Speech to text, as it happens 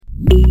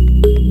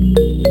Thank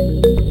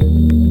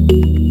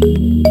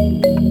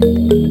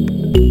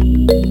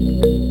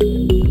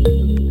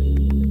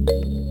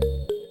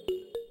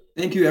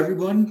you,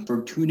 everyone,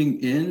 for tuning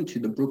in to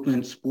the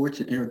Brooklyn Sports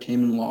and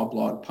Entertainment Law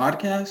Blog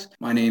podcast.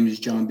 My name is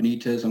John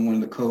Benitez. I'm one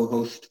of the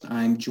co-hosts.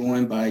 I'm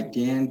joined by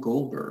Dan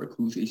Goldberg,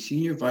 who's a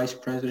senior vice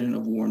president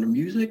of Warner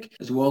Music,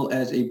 as well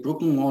as a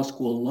Brooklyn Law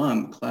School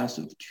alum, class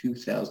of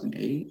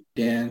 2008.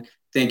 Dan,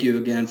 thank you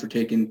again for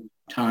taking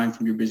time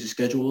from your busy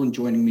schedule and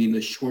joining me in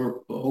this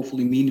short, but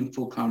hopefully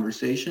meaningful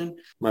conversation.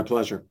 My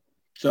pleasure.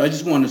 So I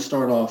just want to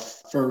start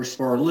off first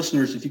for our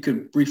listeners, if you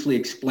could briefly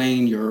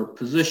explain your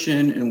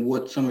position and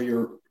what some of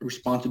your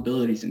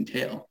responsibilities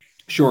entail.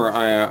 Sure.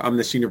 I'm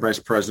the senior vice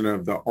president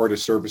of the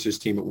artist services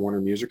team at Warner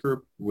Music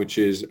Group, which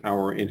is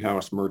our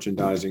in-house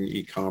merchandising,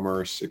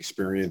 e-commerce,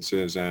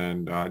 experiences,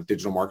 and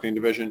digital marketing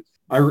division.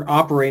 I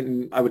operate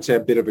in, I would say, a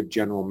bit of a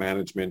general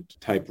management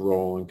type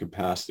role and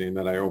capacity in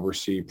that I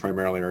oversee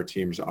primarily our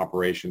team's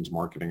operations,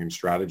 marketing, and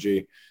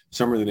strategy.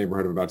 Somewhere in the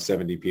neighborhood of about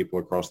 70 people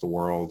across the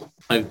world.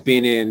 I've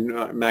been in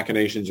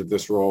machinations of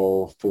this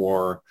role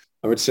for,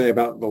 I would say,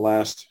 about the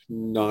last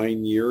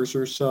 9 years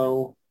or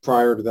so.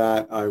 Prior to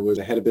that, I was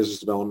a head of business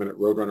development at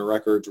Roadrunner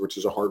Records, which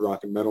is a hard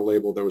rock and metal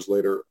label that was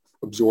later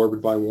absorbed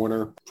by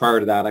Warner. Prior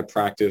to that, I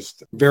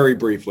practiced very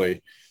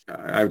briefly,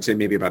 I would say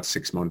maybe about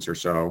 6 months or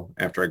so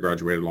after I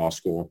graduated law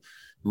school.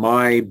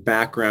 My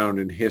background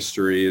in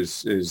history is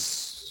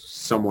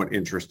somewhat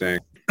interesting.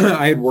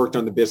 I had worked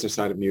on the business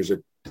side of music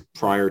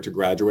prior to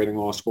graduating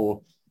law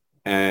school.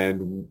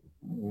 And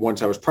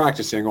once I was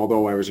practicing,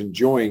 although I was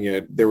enjoying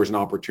it, there was an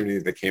opportunity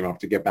that came up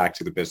to get back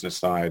to the business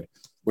side,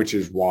 which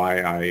is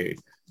why I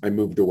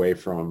moved away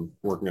from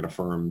working at a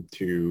firm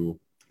to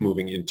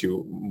moving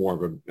into more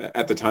of a,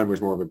 at the time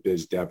was more of a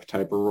biz dev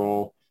type of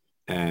role.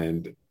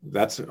 And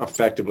that's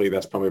probably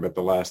about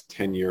the last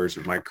 10 years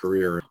of my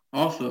career.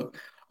 Awesome.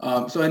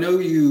 So I know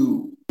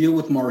you deal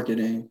with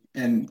marketing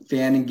and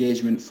fan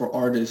engagement for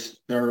artists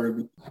that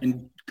are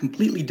in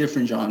completely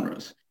different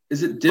genres.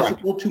 Is it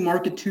difficult to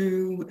market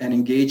to and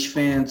engage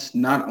fans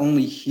not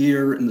only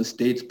here in the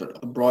States, but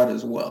abroad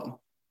as well?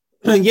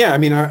 Yeah, I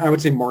mean, I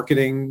would say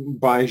marketing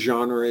by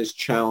genre is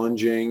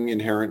challenging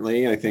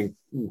inherently. I think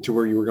to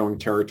where you were going,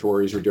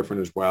 territories are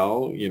different as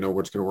well. You know,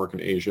 what's going to work in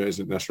Asia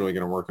isn't necessarily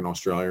going to work in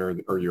Australia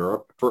or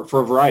Europe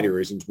for a variety of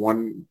reasons.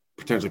 One,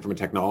 potentially from a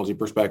technology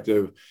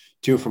perspective.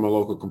 Two, from a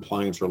local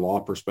compliance or law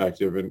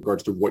perspective in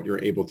regards to what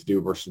you're able to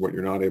do versus what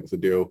you're not able to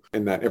do.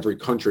 And that every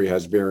country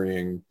has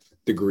varying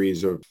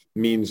degrees of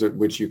means at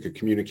which you could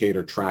communicate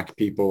or track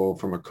people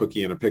from a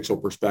cookie and a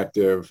pixel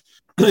perspective.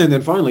 And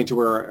then finally, to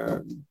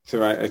where,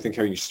 I think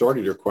how you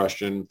started your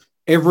question,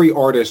 every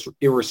artist,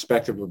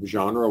 irrespective of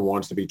genre,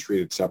 wants to be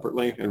treated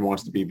separately and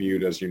wants to be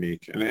viewed as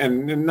unique.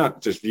 And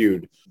not just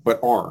viewed,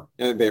 but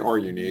they are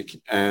unique.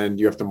 And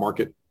you have to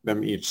market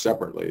them each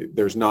separately.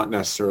 There's not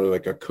necessarily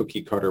like a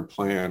cookie cutter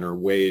plan or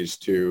ways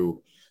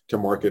to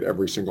market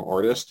every single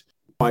artist.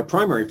 My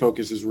primary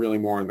focus is really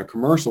more on the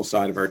commercial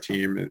side of our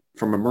team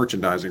from a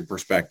merchandising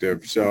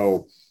perspective.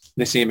 So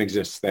the same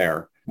exists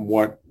there.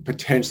 What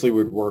potentially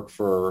would work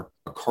for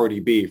a Cardi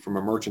B from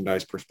a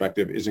merchandise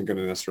perspective isn't going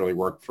to necessarily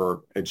work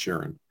for Ed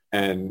Sheeran.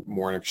 And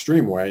more in an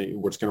extreme way,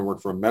 what's going to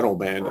work for a metal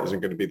band isn't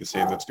going to be the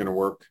same that's going to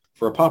work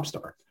for a pop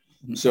star.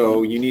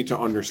 So you need to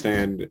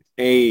understand,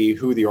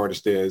 who the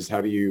artist is.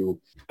 How do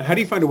you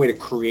find a way to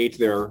create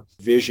their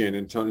vision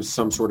into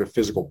some sort of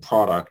physical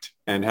product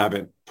and have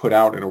it put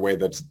out in a way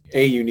that's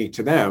unique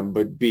to them,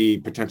 but B,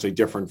 potentially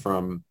different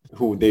from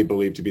who they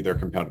believe to be their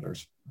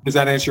competitors. Does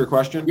that answer your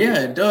question? Yeah,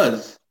 it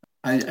does.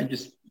 I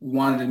just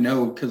wanted to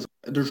know because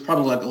there's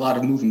probably like a lot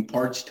of moving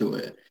parts to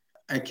it.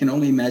 I can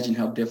only imagine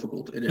how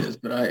difficult it is,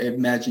 but I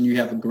imagine you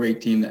have a great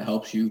team that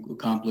helps you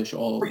accomplish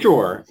all of it. For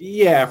sure.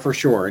 Yeah, for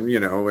sure. And,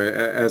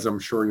 as I'm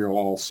sure you'll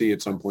all see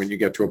at some point, you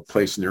get to a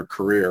place in your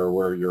career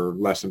where you're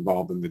less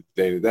involved in the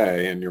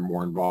day-to-day and you're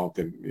more involved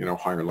in,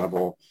 higher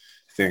level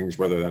things,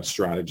 whether that's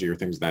strategy or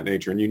things of that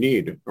nature. And you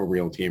need a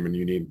real team and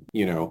you need,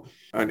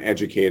 an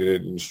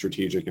educated and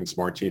strategic and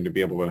smart team to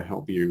be able to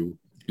help you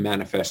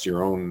manifest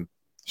your own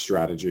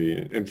strategy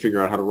and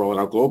figure out how to roll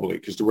it out globally.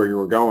 Because to where you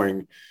were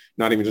going,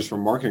 not even just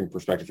from a marketing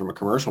perspective, from a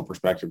commercial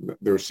perspective,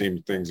 those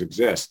same things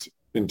exist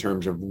in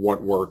terms of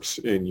what works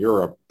in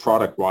Europe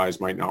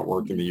product-wise might not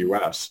work in the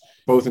US,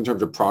 both in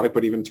terms of product,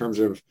 but even in terms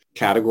of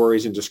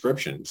categories and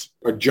descriptions.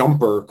 A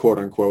jumper, quote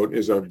unquote,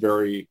 is a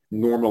very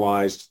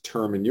normalized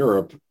term in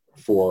Europe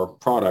for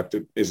product.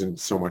 It isn't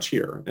so much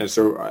here. And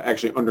so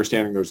actually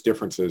understanding those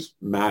differences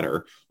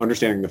matter.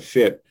 Understanding the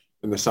fit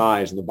and the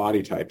size and the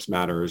body types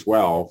matter as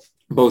well,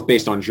 both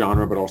based on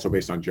genre, but also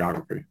based on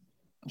geography.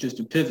 Just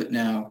to pivot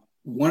now,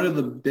 one of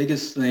the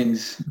biggest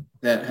things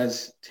that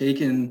has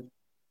taken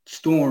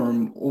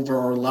storm over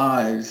our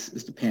lives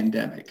is the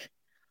pandemic.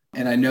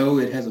 And I know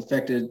it has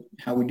affected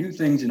how we do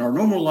things in our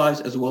normal lives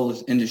as well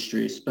as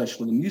industry,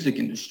 especially the music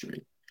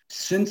industry.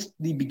 Since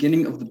the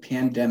beginning of the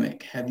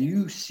pandemic, have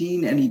you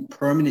seen any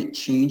permanent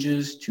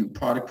changes to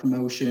product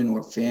promotion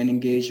or fan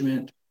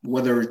engagement?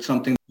 whether it's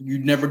something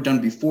you'd never done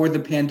before the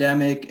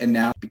pandemic, and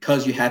now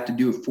because you had to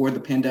do it for the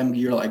pandemic,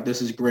 you're like,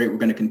 this is great. We're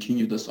going to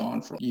continue this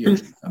on for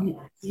years.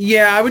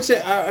 Yeah, I would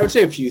say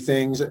a few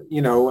things.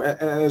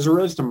 As it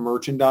relates to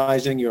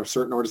merchandising, you have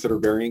certain artists that are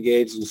very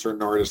engaged and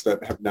certain artists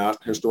that have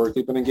not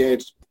historically been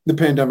engaged. The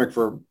pandemic,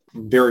 for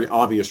very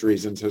obvious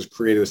reasons, has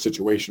created a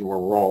situation where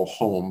we're all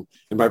home.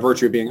 And by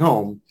virtue of being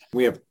home,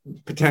 we have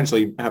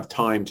potentially have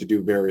time to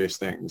do various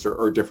things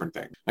or different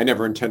things. I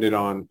never intended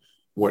on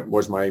what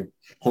was my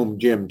home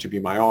gym to be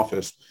my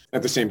office.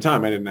 At the same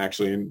time, I didn't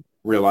actually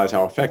realize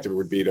how effective it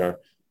would be to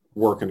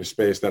work in a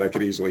space that I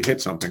could easily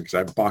hit something because I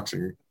have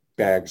boxing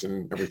bags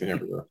and everything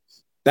everywhere.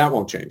 That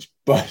won't change.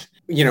 But,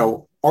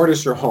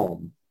 artists are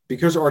home.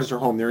 Because artists are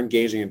home, they're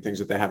engaging in things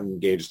that they haven't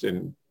engaged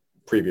in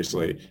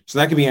previously. So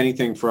that could be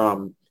anything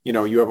from,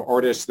 you have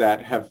artists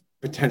that have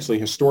potentially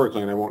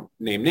historically, and I won't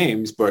name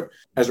names, but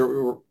as it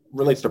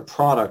relates to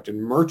product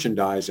and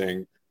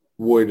merchandising,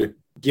 would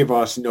give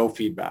us no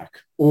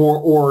feedback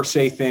or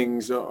say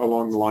things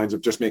along the lines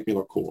of just make me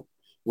look cool,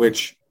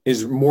 which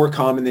is more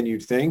common than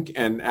you'd think.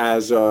 And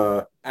as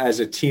a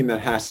team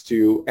that has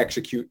to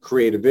execute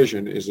creative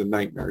vision is a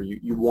nightmare.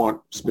 You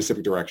want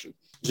specific direction.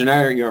 So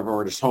now you have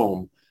artists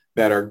home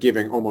that are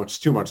giving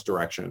almost too much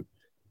direction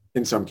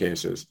in some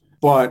cases.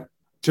 But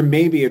to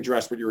maybe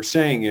address what you were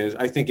saying is,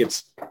 I think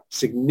it's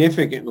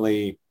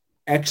significantly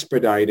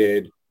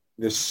expedited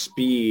the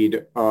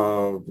speed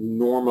of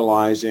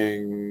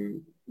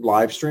normalizing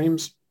live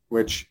streams,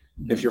 which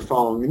if you're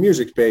following the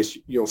music space,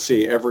 you'll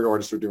see every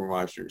artist are doing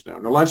live streams now.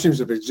 Now, live streams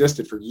have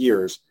existed for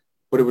years,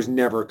 but it was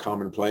never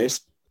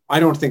commonplace. I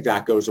don't think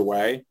that goes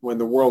away when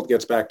the world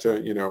gets back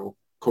to,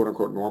 quote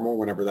unquote normal,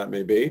 whenever that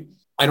may be.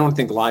 I don't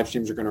think live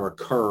streams are going to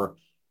occur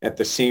at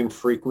the same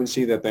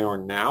frequency that they are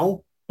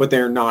now, but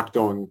they're not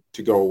going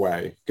to go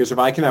away. Because if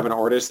I can have an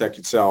artist that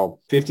could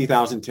sell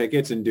 50,000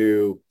 tickets and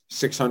do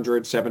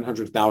 $600,000,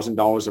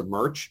 $700,000 of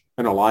merch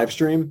in a live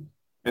stream,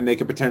 and they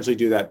could potentially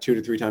do that 2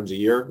 to 3 times a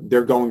year,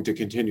 they're going to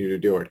continue to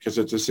do it because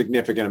it's a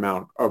significant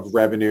amount of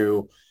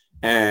revenue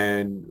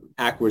and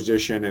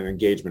acquisition and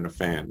engagement of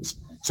fans.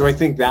 So I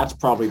think that's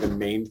probably the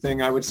main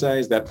thing I would say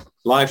is that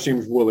live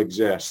streams will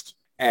exist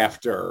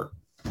after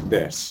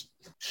this.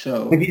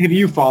 So have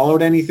you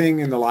followed anything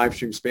in the live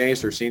stream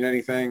space or seen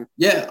anything?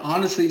 Yeah,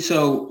 honestly.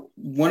 So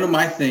one of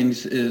my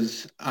things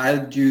is I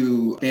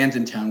do Bands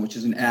in Town, which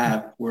is an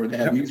app where they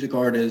have music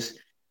artists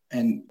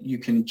and you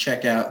can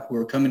check out who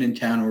are coming in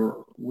town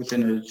or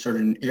within a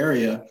certain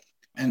area.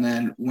 And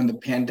then when the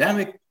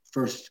pandemic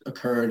first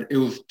occurred, it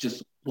was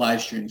just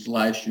live streams.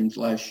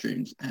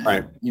 And,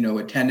 right.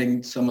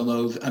 Attending some of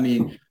those. I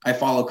mean, I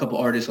follow a couple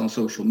artists on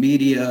social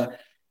media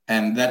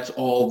and that's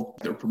all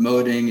they're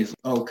promoting is,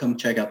 come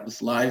check out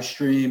this live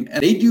stream.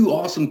 And they do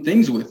awesome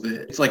things with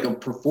it. It's like a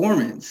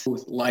performance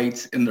with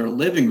lights in their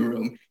living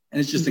room.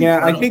 And it's just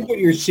incredible. I think what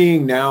you're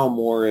seeing now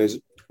more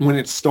is when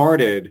it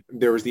started,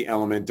 there was the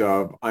element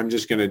of I'm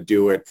just going to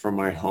do it from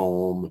my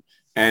home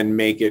and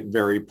make it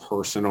very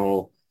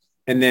personal.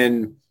 And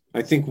then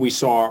I think we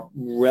saw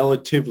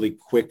relatively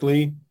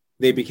quickly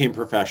they became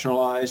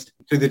professionalized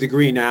to the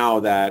degree now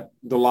that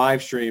the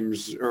live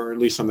streams, or at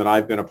least some that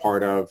I've been a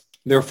part of,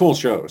 they're full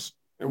shows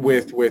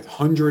with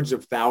hundreds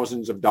of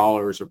thousands of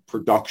dollars of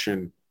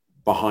production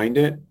behind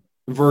it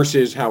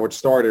versus how it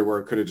started where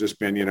it could have just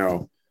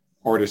been,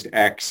 artist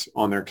X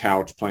on their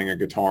couch playing a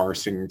guitar,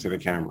 singing to the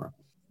camera.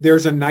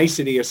 There's a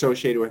nicety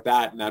associated with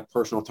that and that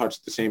personal touch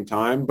at the same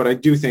time. But I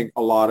do think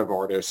a lot of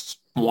artists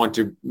want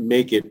to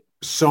make it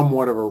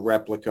somewhat of a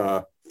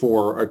replica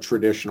for a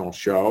traditional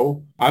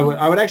show. I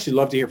would actually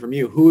love to hear from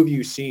you. Who have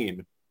you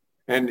seen?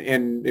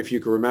 And if you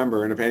can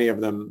remember, and if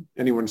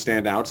anyone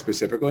stand out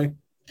specifically?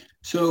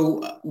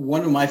 So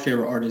one of my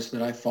favorite artists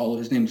that I follow,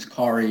 his name is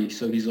Kari.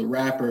 So he's a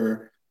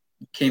rapper,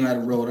 came out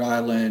of Rhode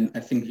Island. I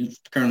think he's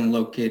currently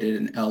located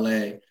in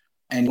LA.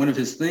 And one of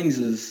his things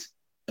is,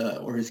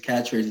 or his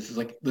catchphrase is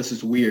like, this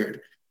is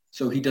weird.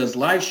 So he does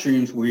live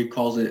streams where he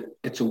calls it,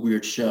 it's a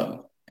weird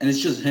show. And it's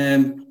just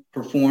him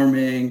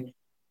performing.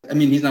 I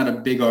mean, he's not a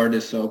big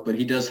artist, but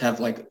he does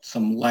have like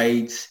some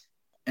lights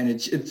and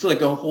it's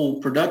like a whole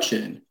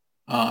production.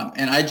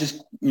 And I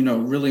just,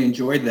 really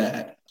enjoyed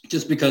that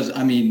just because,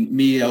 I mean,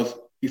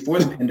 before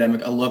the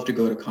pandemic, I love to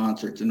go to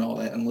concerts and all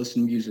that and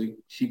listen to music,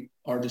 see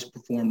artists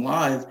perform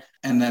live.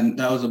 And then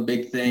that was a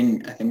big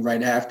thing, I think,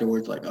 right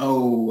afterwards, like, I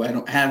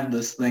don't have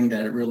this thing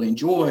that I really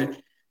enjoy.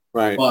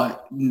 Right.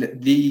 But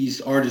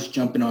these artists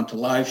jumping onto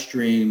live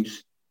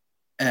streams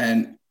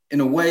and in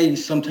a way,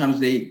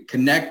 sometimes they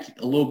connect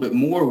a little bit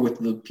more with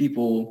the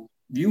people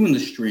viewing the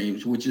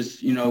streams, which is,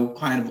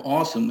 kind of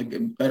awesome, like a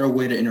better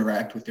way to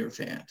interact with their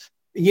fans.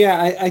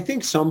 Yeah, I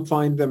think some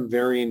find them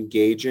very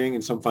engaging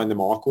and some find them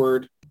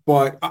awkward.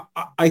 But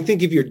I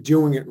think if you're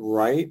doing it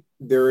right,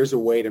 there is a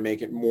way to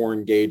make it more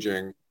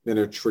engaging than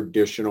a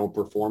traditional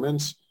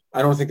performance.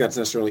 I don't think that's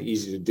necessarily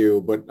easy to do,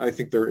 but I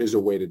think there is a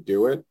way to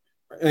do it.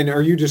 And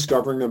are you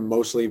discovering them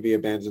mostly via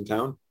Bands in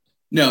Town?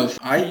 No,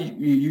 I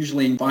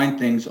usually find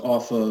things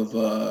off of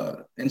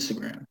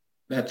Instagram.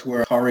 That's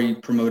where Kari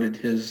promoted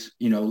his,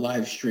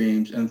 live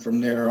streams. And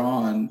from there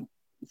on,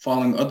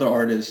 following other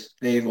artists,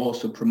 they've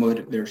also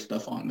promoted their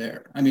stuff on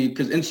there. I mean,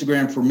 because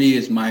Instagram for me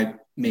is my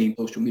main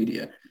social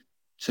media.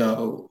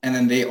 So, and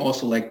then they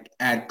also like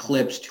add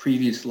clips to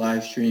previous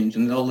live streams,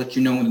 and they'll let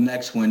you know when the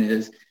next one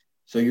is.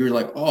 So you're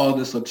like, oh,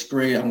 this looks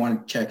great. I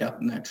want to check out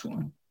the next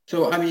one.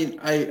 So, I mean,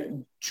 I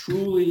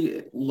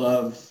truly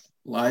love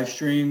live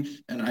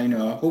streams, and I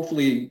know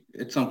hopefully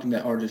it's something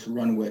that artists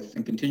run with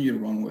and continue to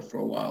run with for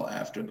a while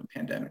after the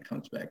pandemic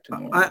comes back to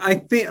normal. I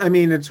think, I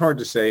mean, it's hard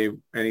to say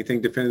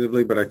anything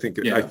definitively, but I think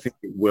it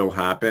will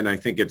happen. I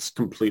think it's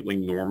completely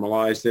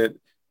normalized it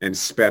and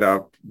sped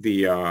up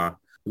the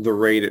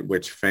rate at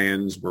which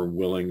fans were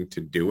willing to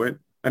do it.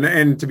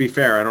 And to be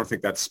fair, I don't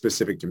think that's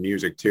specific to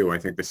music too. I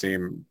think the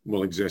same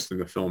will exist in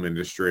the film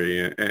industry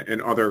and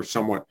other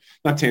somewhat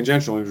not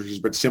tangential industries,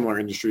 but similar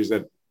industries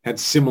that had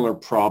similar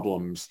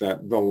problems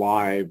that the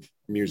live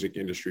music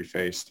industry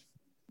faced.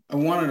 I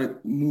wanted to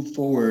move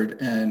forward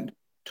and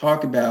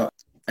talk about,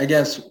 I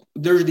guess,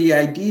 there's the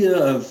idea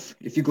of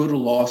if you go to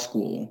law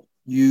school,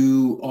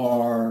 you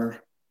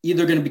are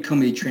either going to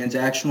become a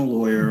transactional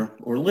lawyer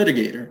or a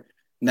litigator.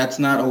 And that's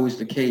not always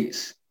the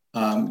case.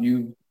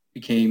 You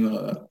became,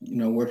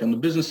 worked on the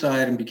business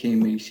side and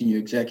became a senior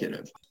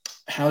executive.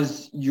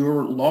 Has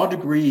your law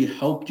degree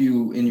helped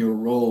you in your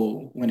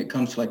role when it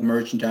comes to like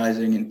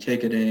merchandising and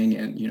ticketing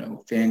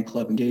and, fan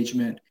club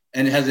engagement?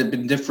 And has it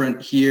been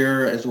different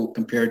here as well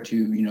compared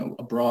to,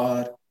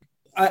 abroad?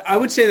 I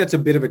would say that's a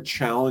bit of a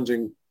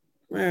challenging,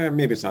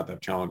 maybe it's not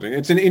that challenging.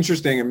 It's an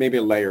interesting and maybe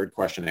a layered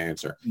question to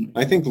answer. Mm-hmm.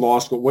 I think law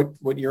school,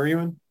 what year are you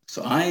in?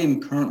 So I am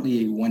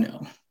currently a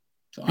 1L.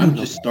 So I'm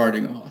just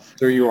starting off.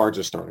 So you are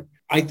just starting.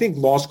 I think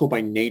law school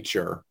by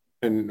nature,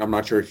 and I'm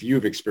not sure if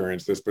you've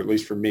experienced this, but at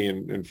least for me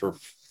and for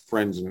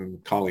friends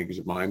and colleagues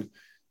of mine,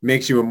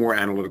 makes you a more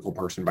analytical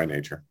person by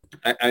nature.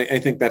 I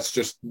think that's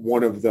just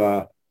one of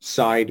the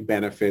side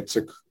benefits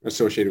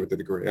associated with the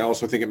degree. I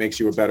also think it makes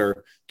you a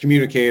better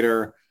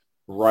communicator,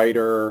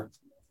 writer,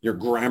 your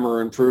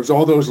grammar improves,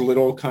 all those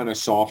little kind of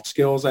soft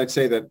skills, I'd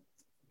say, that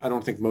I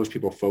don't think most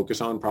people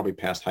focus on probably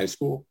past high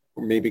school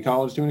or maybe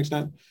college to an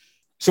extent.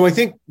 So I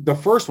think the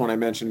first one I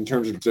mentioned in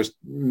terms of just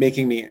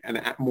making me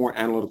a more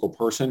analytical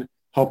person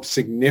helps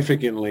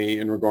significantly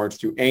in regards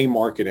to A,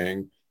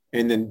 marketing,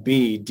 and then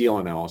B, deal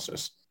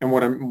analysis. And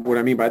what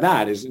I mean by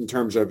that is in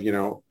terms of,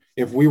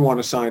 if we want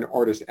to sign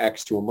artist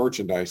X to a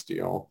merchandise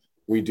deal,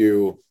 we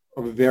do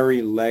a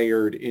very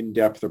layered,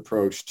 in-depth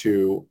approach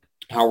to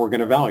how we're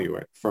going to value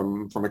it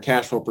from a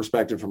cash flow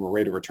perspective, from a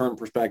rate of return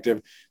perspective.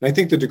 And I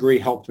think the degree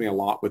helped me a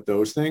lot with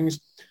those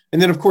things.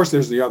 And then, of course,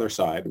 there's the other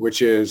side,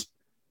 which is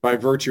by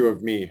virtue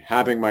of me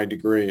having my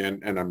degree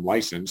and I'm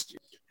licensed,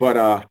 but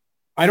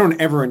I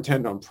don't ever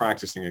intend on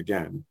practicing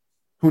again.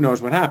 Who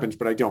knows what happens,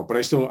 but I don't. But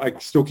I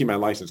still keep my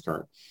license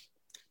current.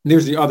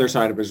 There's the other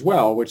side of it as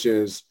well, which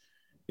is,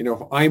 if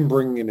I'm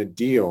bringing in a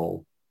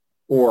deal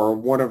or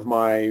one of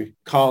my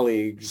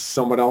colleagues,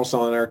 someone else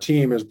on our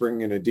team is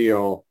bringing in a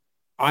deal,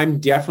 I'm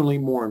definitely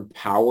more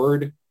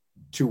empowered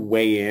to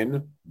weigh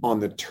in on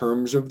the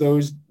terms of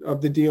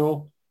the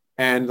deal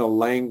and the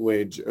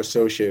language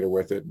associated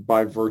with it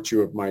by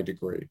virtue of my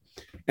degree.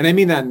 And I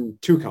mean that in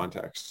two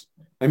contexts.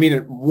 I mean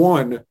it,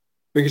 one,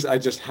 because I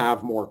just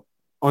have more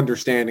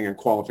understanding and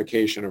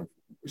qualification of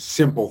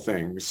simple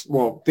things.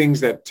 Well,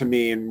 things that to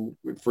me and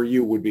for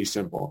you would be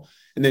simple.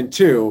 And then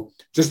two,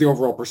 just the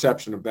overall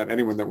perception of that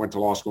anyone that went to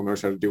law school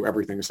knows how to do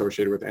everything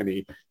associated with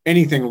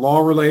anything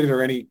law related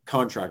or any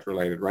contract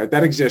related, right?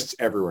 That exists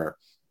everywhere.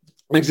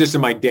 It exists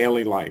in my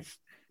daily life.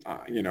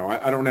 I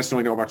don't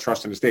necessarily know about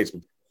trust in estates.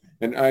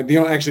 And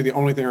the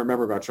only thing I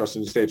remember about trust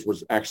in estates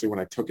was actually when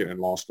I took it in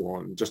law school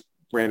and just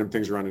random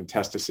things around in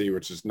testacy,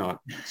 which is not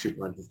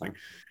super interesting.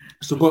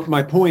 So, but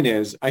my point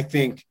is, I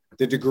think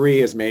the degree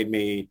has made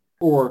me,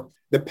 or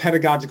the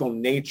pedagogical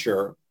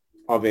nature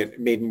of it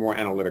made me more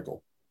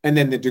analytical. And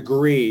then the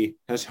degree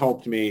has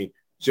helped me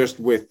just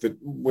with the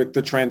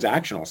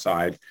transactional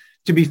side.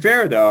 To be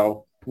fair,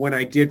 though, when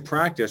I did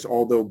practice,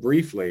 although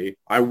briefly,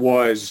 I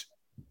was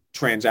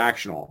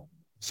transactional.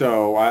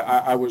 So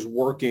I was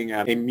working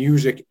at a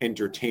music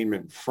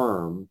entertainment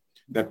firm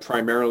that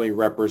primarily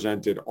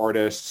represented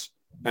artists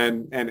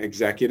and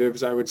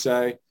executives, I would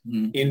say,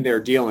 in their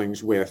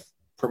dealings with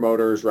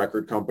promoters,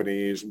 record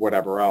companies,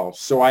 whatever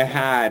else. So I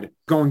had,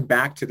 going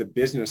back to the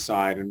business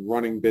side and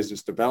running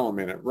business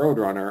development at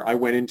Roadrunner, I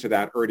went into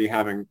that already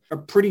having a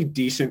pretty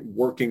decent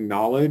working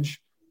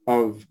knowledge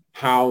of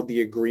how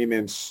the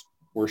agreements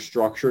were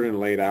structured and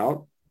laid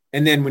out.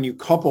 And then when you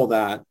couple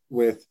that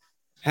with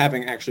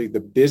having actually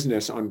the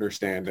business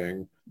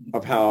understanding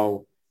of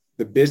how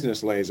the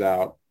business lays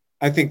out,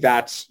 I think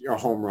that's a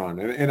home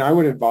run. And I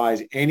would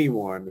advise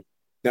anyone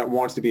that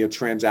wants to be a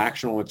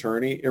transactional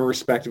attorney,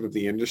 irrespective of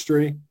the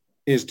industry,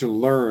 is to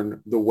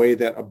learn the way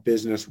that a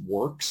business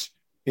works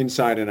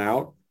inside and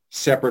out,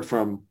 separate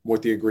from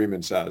what the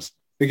agreement says.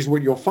 Because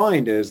what you'll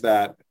find is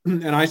that,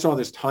 and I saw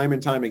this time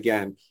and time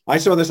again, I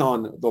saw this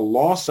on the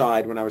law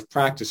side when I was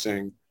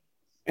practicing,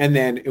 and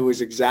then it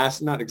was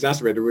not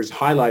exacerbated, it was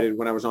highlighted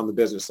when I was on the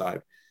business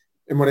side.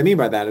 And what I mean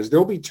by that is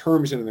there'll be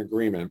terms in an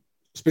agreement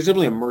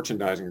specifically a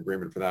merchandising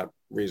agreement for that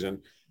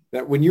reason,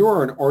 that when you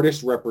are an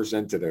artist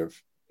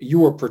representative,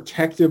 you are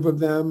protective of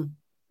them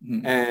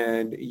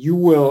and you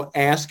will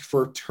ask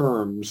for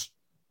terms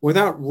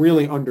without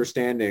really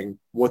understanding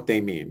what they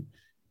mean.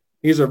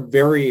 Here's a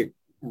very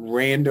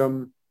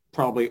random,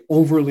 probably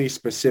overly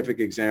specific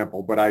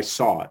example, but I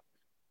saw it.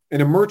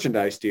 In a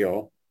merchandise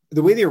deal,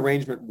 the way the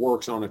arrangement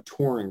works on a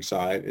touring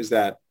side is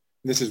that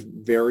this is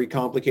very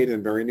complicated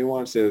and very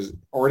nuanced. Is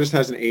artist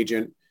has an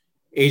agent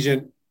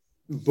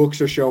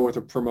books a show with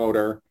a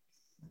promoter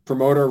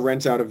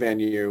rents out a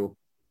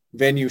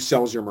venue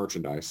sells your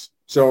merchandise.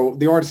 So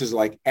the artist is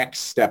like X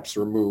steps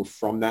removed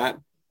from that,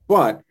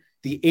 but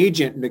the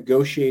agent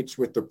negotiates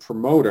with the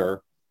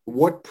promoter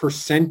what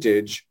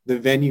percentage the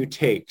venue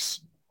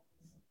takes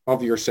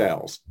of your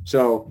sales.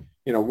 So,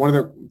 one of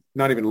the,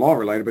 not even law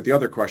related, but the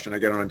other question I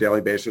get on a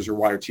daily basis are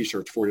why are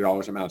t-shirts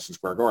 $40 at Madison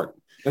Square Garden?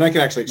 And I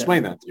can actually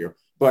explain that to you.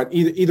 But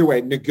either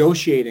way,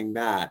 negotiating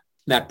that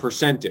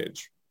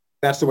percentage,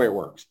 that's the way it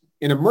works.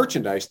 In a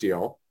merchandise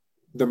deal,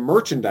 the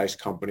merchandise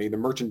company, the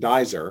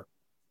merchandiser,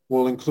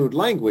 will include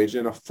language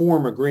in a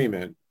form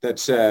agreement that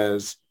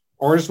says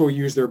artists will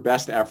use their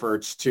best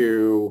efforts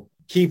to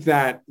keep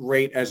that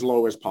rate as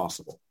low as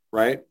possible,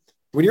 right?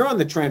 When you're on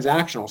the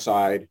transactional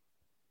side,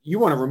 you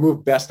want to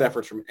remove best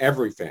efforts from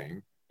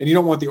everything, and you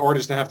don't want the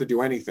artist to have to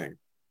do anything.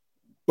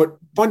 But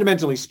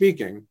fundamentally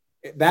speaking,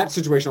 that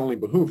situation only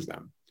behooves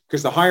them,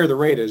 because the higher the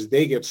rate is,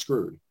 they get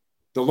screwed.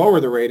 The lower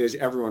the rate is,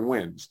 everyone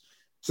wins.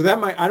 So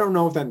I don't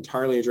know if that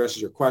entirely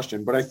addresses your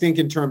question, but I think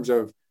in terms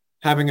of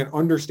having an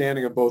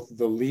understanding of both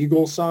the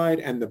legal side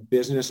and the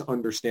business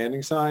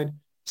understanding side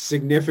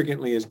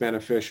significantly is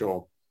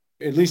beneficial,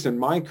 at least in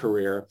my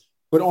career,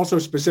 but also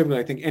specifically,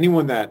 I think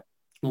anyone that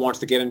wants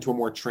to get into a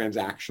more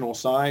transactional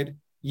side,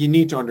 you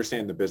need to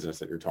understand the business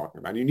that you're talking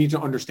about. You need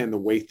to understand the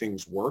way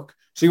things work.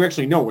 So you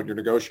actually know what you're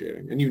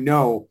negotiating.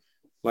 And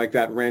like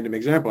that random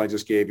example I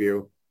just gave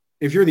you,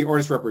 if you're the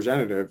artist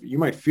representative, you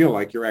might feel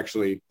like you're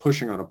actually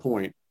pushing on a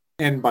point.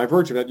 And by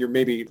virtue of that, you're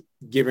maybe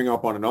giving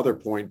up on another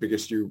point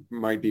because you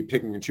might be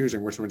picking and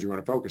choosing which ones you want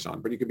to focus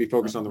on. But you could be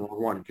focused on the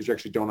wrong one because you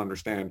actually don't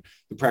understand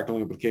the practical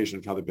implication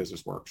of how the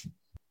business works.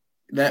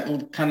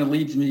 That kind of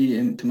leads me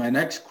into my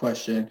next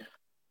question,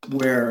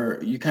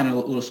 where you kind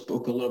of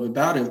spoke a little bit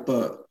about it,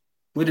 but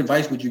what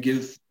advice would you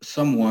give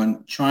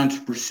someone trying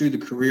to pursue the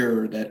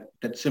career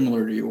that's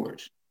similar to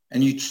yours?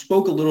 And you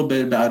spoke a little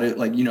bit about it,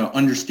 like,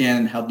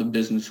 understanding how the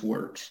business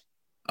works.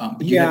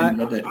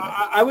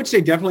 I would say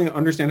definitely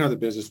understand how the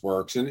business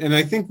works. And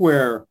I think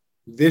where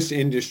this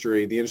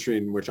industry, the industry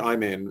in which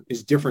I'm in,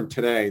 is different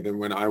today than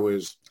when I don't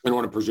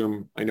want to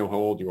presume I know how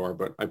old you are,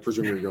 but I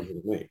presume you're younger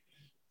than me,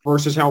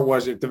 versus how it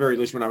was at the very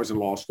least when I was in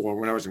law school or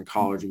when I was in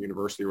college or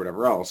university or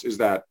whatever else, is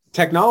that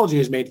technology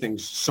has made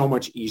things so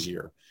much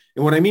easier.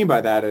 And what I mean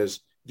by that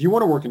is, if you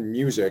want to work in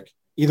music,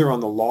 either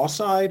on the law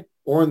side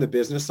or on the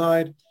business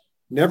side,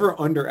 never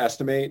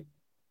underestimate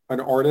an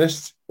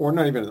artist, or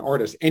not even an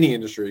artist, any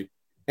industry,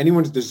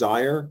 anyone's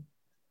desire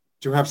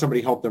to have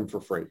somebody help them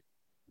for free.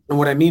 And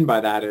what I mean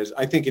by that is,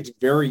 I think it's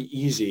very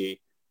easy,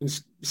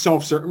 it's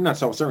not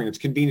self-serving, it's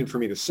convenient for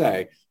me to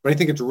say, but I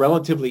think it's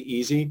relatively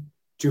easy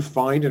to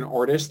find an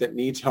artist that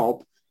needs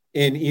help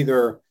in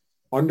either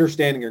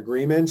understanding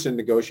agreements and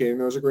negotiating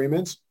those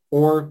agreements,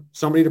 or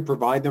somebody to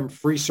provide them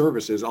free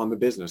services on the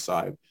business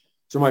side.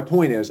 So my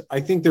point is, I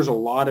think there's a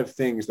lot of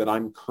things that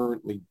I'm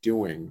currently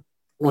doing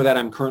or that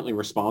I'm currently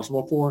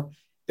responsible for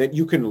that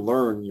you can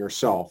learn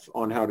yourself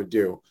on how to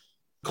do.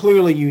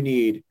 Clearly, you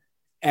need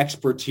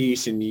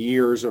expertise and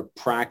years of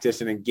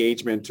practice and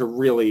engagement to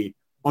really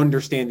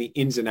understand the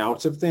ins and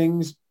outs of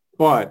things.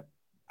 But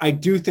I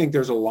do think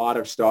there's a lot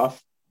of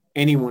stuff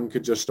anyone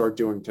could just start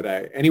doing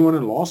today. Anyone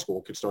in law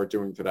school could start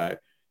doing today.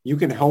 You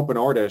can help an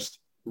artist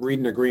read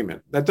an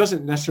agreement. That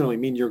doesn't necessarily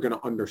mean you're going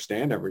to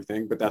understand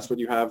everything, but that's what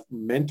you have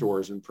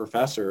mentors and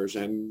professors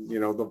and,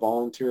 the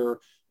volunteer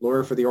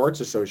lawyer for the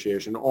Arts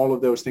Association, all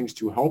of those things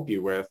to help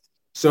you with.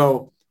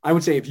 So I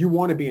would say if you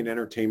want to be an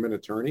entertainment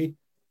attorney,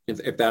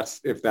 if that's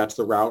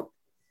the route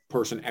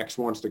person X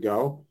wants to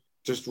go,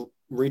 just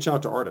reach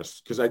out to artists,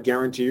 because I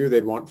guarantee you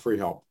they'd want free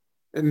help.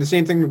 And the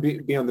same thing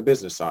would be on the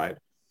business side.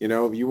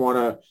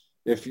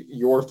 If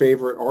your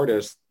favorite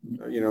artist,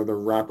 the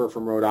rapper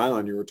from Rhode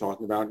Island you were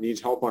talking about, needs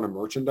help on a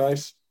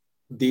merchandise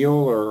deal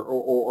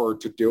or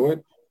to do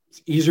it,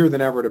 it's easier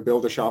than ever to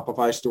build a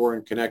Shopify store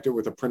and connect it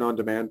with a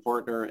print-on-demand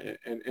partner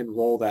and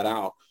roll that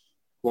out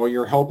while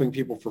you're helping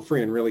people for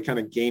free and really kind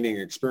of gaining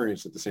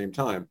experience at the same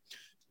time.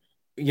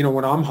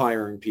 When I'm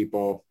hiring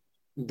people,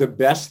 the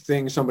best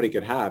thing somebody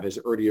could have is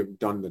already have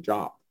done the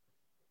job.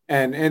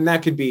 And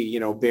that could be,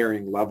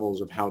 varying levels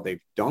of how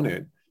they've done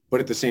it. But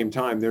at the same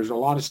time, there's a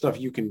lot of stuff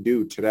you can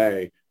do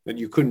today that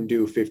you couldn't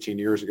do 15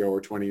 years ago or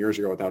 20 years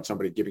ago without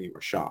somebody giving you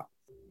a shot.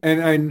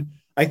 And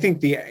I think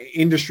the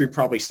industry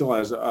probably still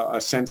has a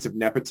sense of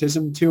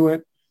nepotism to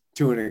it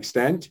to an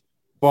extent,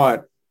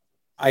 but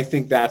I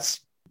think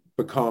that's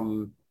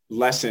become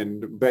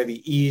lessened by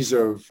the ease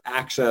of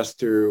access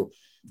to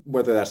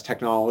whether that's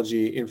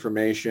technology,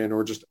 information,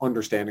 or just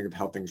understanding of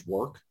how things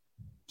work.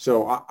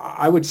 So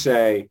I would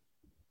say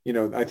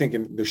I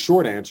think the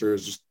short answer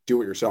is just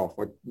do it yourself.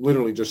 Like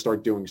literally just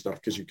start doing stuff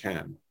because you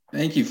can.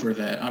 Thank you for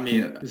that. I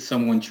mean, as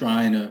someone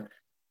trying to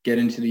get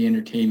into the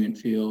entertainment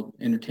field,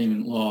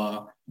 entertainment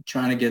law,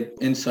 trying to get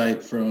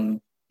insight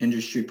from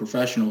industry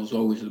professionals is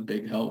always a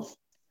big help.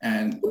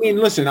 And I mean,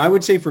 listen, I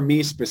would say for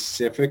me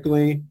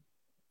specifically,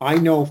 I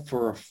know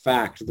for a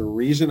fact the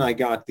reason I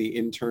got the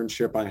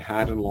internship I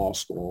had in law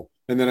school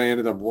and then I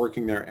ended up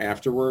working there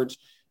afterwards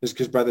is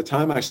because by the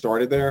time I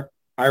started there,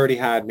 I already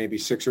had maybe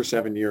 6 or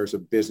 7 years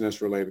of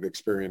business related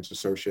experience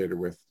associated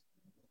with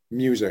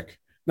music,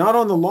 not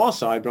on the law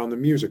side, but on the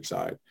music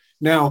side.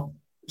 Now,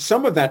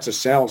 some of that's a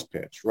sales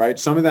pitch, right?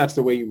 Some of that's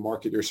the way you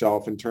market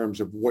yourself in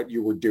terms of what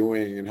you were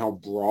doing and how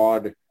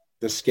broad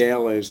the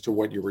scale is to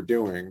what you were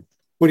doing.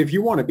 But if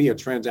you want to be a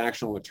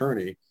transactional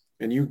attorney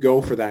and you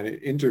go for that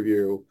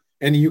interview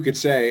and you could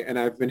say, and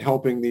I've been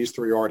helping these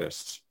 3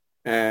 artists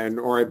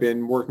or I've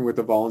been working with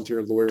the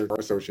Volunteer Lawyer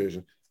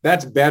Association,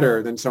 that's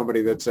better than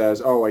somebody that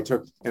says, oh, I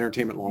took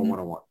Entertainment Law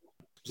 101.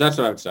 So that's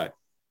what I would say.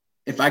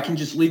 If I can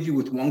just leave you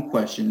with one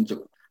question,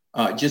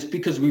 just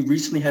because we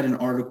recently had an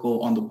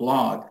article on the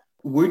blog,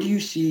 where do you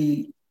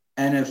see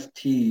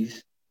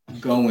NFTs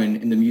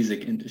going in the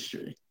music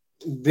industry?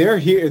 They're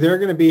here. They're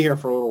going to be here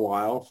for a little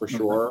while, for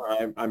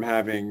sure. I'm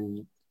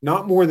having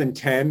not more than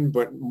 10,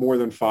 but more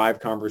than 5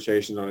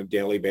 conversations on a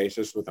daily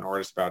basis with an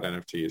artist about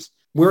NFTs.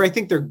 Where I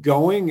think they're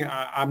going,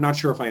 I'm not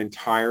sure if I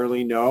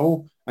entirely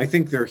know. I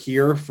think they're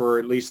here for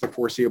at least the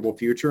foreseeable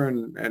future,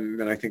 and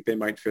then I think they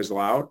might fizzle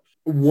out.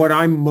 What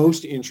I'm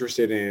most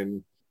interested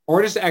in,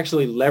 artists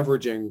actually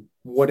leveraging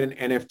what an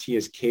NFT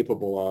is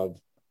capable of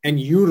and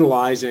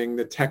utilizing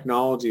the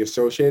technology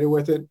associated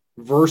with it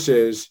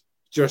versus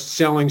just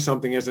selling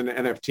something as an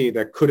NFT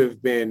that could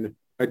have been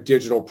a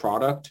digital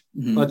product,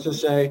 let's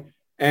just say.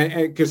 And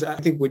because I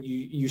think what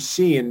you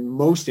see in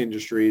most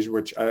industries,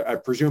 which I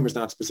presume is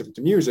not specific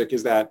to music,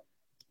 is that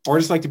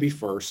artists like to be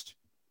first.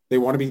 They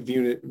want to be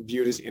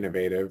viewed as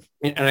innovative.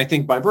 And I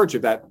think by virtue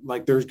of that,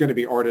 like there's going to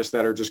be artists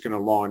that are just going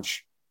to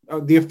launch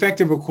the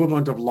effective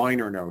equivalent of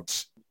liner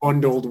notes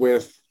bundled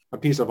with a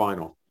piece of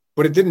vinyl.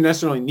 But it didn't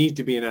necessarily need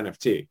to be an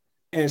NFT.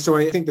 And so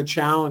I think the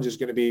challenge is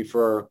going to be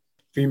for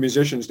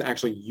musicians to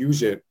actually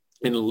use it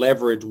and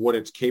leverage what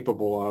it's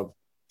capable of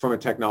from a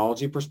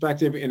technology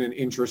perspective in an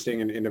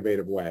interesting and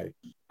innovative way.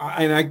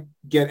 I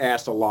get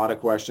asked a lot of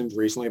questions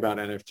recently about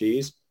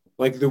NFTs,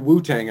 like the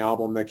Wu-Tang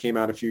album that came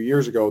out a few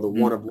years ago, the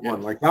One of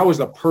One. Like that would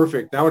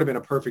have been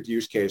a perfect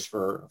use case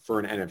for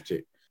an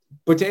NFT.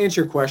 But to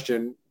answer your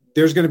question,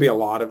 there's going to be a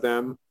lot of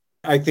them.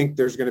 I think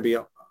there's going to be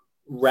a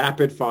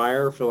rapid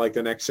fire for like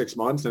the next 6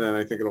 months, and then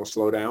I think it'll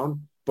slow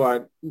down.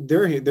 But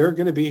they're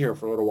going to be here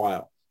for a little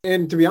while.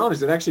 And to be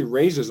honest, it actually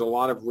raises a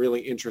lot of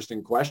really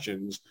interesting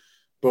questions,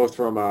 both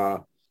from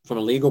a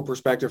legal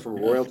perspective, from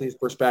a royalties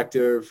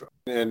perspective.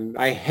 And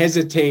I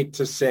hesitate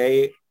to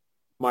say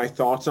my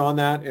thoughts on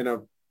that in a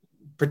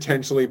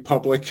potentially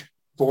public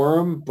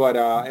forum, but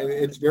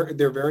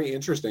they're very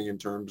interesting in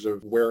terms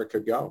of where it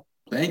could go.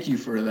 Thank you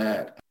for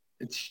that.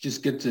 It's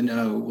just good to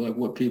know like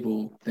what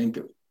people think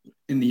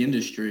in the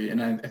industry.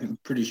 And I'm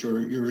pretty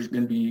sure you're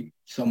going to be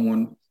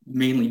someone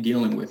mainly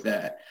dealing with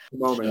that.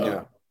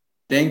 Yeah.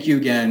 Thank you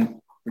again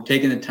for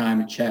taking the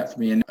time to chat for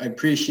me. And I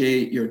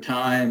appreciate your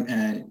time.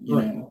 And,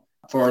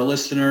 for our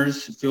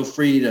listeners, feel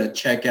free to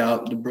check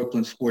out the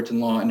Brooklyn Sports and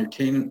Law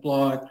Entertainment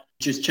blog.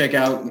 Just check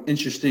out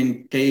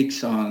interesting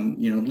takes on,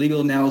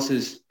 legal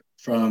analysis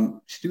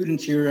from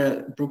students here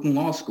at Brooklyn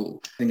Law School.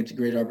 I think it's a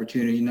great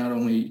opportunity not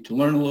only to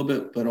learn a little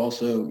bit, but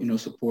also,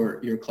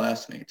 support your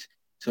classmates.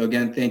 So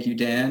again, thank you,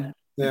 Dan.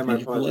 Yeah, my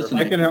pleasure.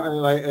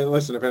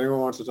 Listen, if anyone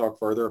wants to talk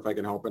further, if I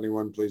can help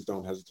anyone, please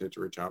don't hesitate to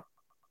reach out.